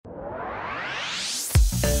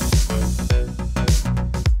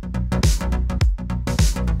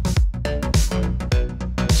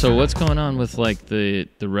So what's going on with like the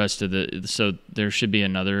rest of the? So there should be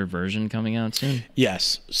another version coming out soon.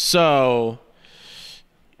 Yes. So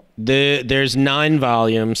there's 9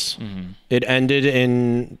 volumes. Mm-hmm. It ended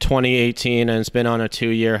in 2018 and it's been on a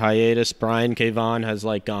 2-year hiatus. Brian K. Vaughan has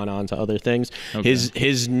like gone on to other things. Okay.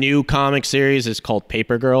 His new comic series is called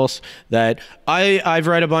Paper Girls. That I've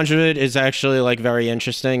read a bunch of it. It's actually like very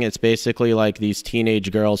interesting. It's basically like these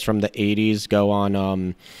teenage girls from the 80s go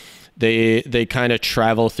on. They kind of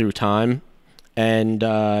travel through time, and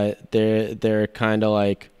they're kind of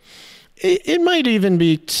like. It might even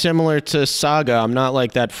be similar to Saga. I'm not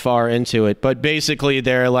like that far into it, but basically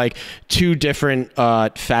they're like 2 different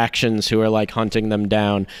factions who are like hunting them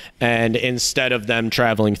down, and instead of them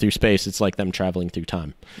traveling through space, it's like them traveling through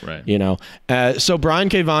time. Right. You know. So Brian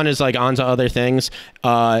K. Vaughan is like onto other things.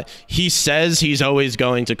 He says he's always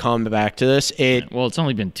going to come back to this. Well, it's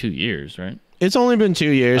only been 2 years, right? It's only been 2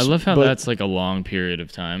 years. I love how that's like a long period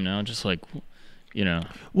of time now. Just like. You know,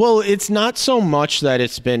 well, it's not so much that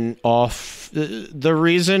it's been off. The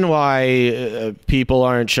reason why people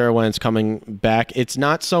aren't sure when it's coming back, it's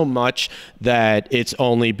not so much that it's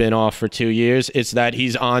only been off for 2 years. It's that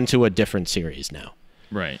he's on to a different series now.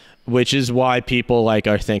 Right. Which is why people like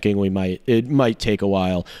are thinking it might take a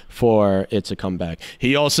while for it to come back.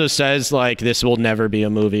 He also says like this will never be a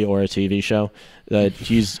movie or a TV show. That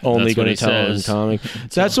he's only going to tell in comic.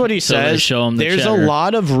 That's what he says. Show him There's a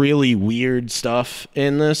lot of really weird stuff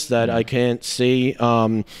in this that I can't see.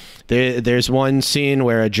 There's one scene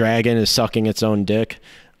where a dragon is sucking its own dick.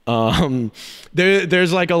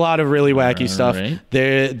 There's like a lot of really wacky stuff. Right.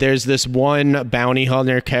 There's this one bounty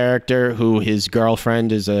hunter character who his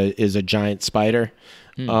girlfriend is a giant spider.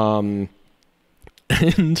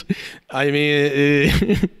 And I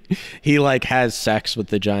mean, he like has sex with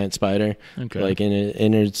the giant spider, like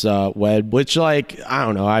in its web, which like I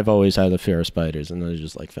don't know. I've always had a fear of spiders, and I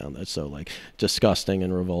just like found that so like disgusting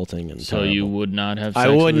and revolting and. So terrible. You would not have sex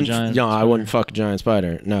with a giant spider? I wouldn't fuck a giant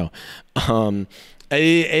spider. No.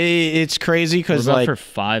 It's crazy because like for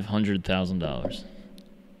 $500,000.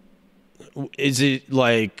 Is it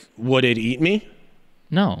like would it eat me?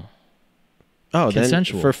 No. Oh,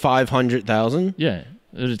 consensual. Then for 500,000? Yeah,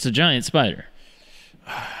 it's a giant spider.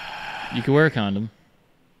 You can wear a condom.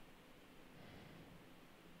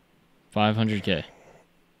 $500K.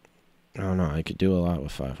 I don't know. I could do a lot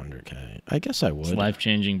with $500K. I guess I would. It's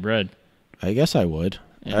life-changing bread. I guess I would.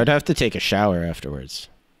 Yeah. I'd have to take a shower afterwards.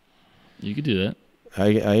 You could do that.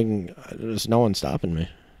 There's no one stopping me.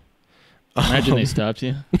 Imagine they stopped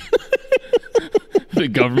you. The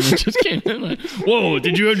government just came in like, whoa,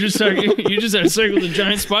 did you just had sex with a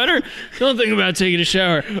giant spider? Don't think about taking a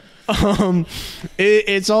shower.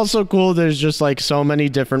 It's also cool. There's just like so many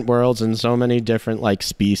different worlds and so many different like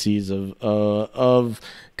species of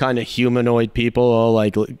kind of humanoid people all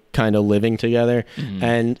like kind of living together. Mm-hmm.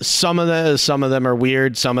 And some of them are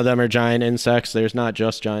weird. Some of them are giant insects. There's not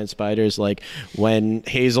just giant spiders. Like when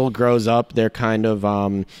Hazel grows up, they're kind of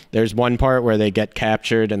there's one part where they get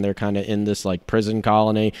captured and they're kind of in this like prison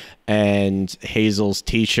colony, and Hazel's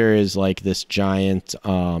teacher is like this giant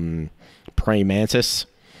praying mantis.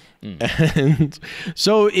 And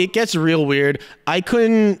so it gets real weird.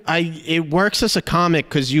 It works as a comic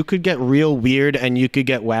because you could get real weird and you could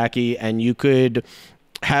get wacky and you could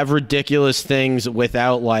have ridiculous things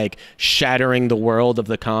without like shattering the world of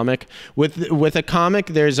the comic. With a comic,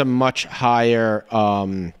 there's a much higher what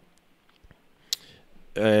am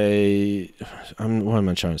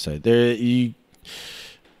I trying to say?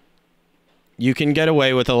 You can get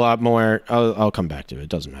away with a lot more. I'll come back to it. It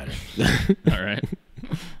doesn't matter. All right.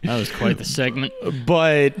 That was quite the segment.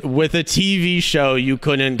 But with a TV show, you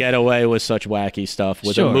couldn't get away with such wacky stuff.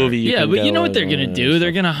 With a movie, but you know what they're gonna do?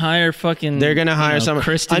 They're gonna hire fucking. They're gonna hire someone.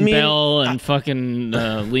 Kristen Bell and fucking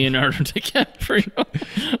Leonardo DiCaprio.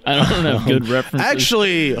 I don't have good references.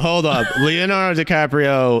 Actually, hold up. Leonardo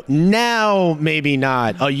DiCaprio now, maybe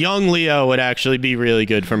not. A young Leo would actually be really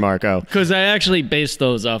good for Marco. Because I actually based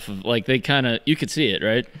those off of like they kind of you could see it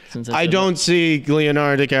right. I don't see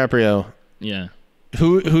Leonardo DiCaprio. Yeah.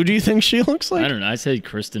 Who do you think she looks like? I don't know. I said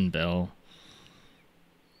Kristen Bell.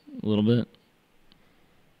 A little bit.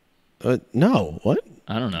 No. What?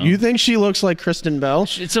 I don't know. You think she looks like Kristen Bell?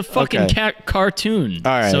 It's a fucking cartoon.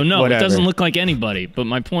 All right. So no, whatever. It doesn't look like anybody. But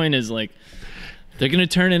my point is like, they're gonna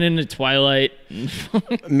turn it into Twilight.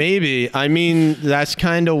 Maybe. I mean, that's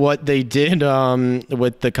kind of what they did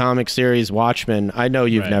with the comic series Watchmen. I know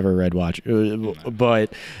you've never read Watchmen,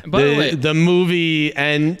 but the movie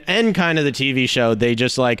and kind of the TV show, they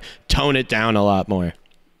just like tone it down a lot more.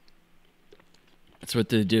 That's what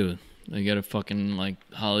they do. They get a fucking like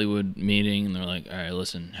Hollywood meeting, and they're like, "All right,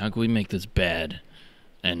 listen, how can we make this bad?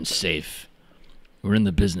 and safe. We're in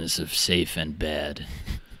the business of safe and bad.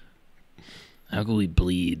 How can we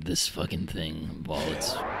bleed this fucking thing while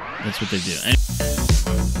it's... That's what they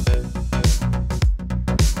do.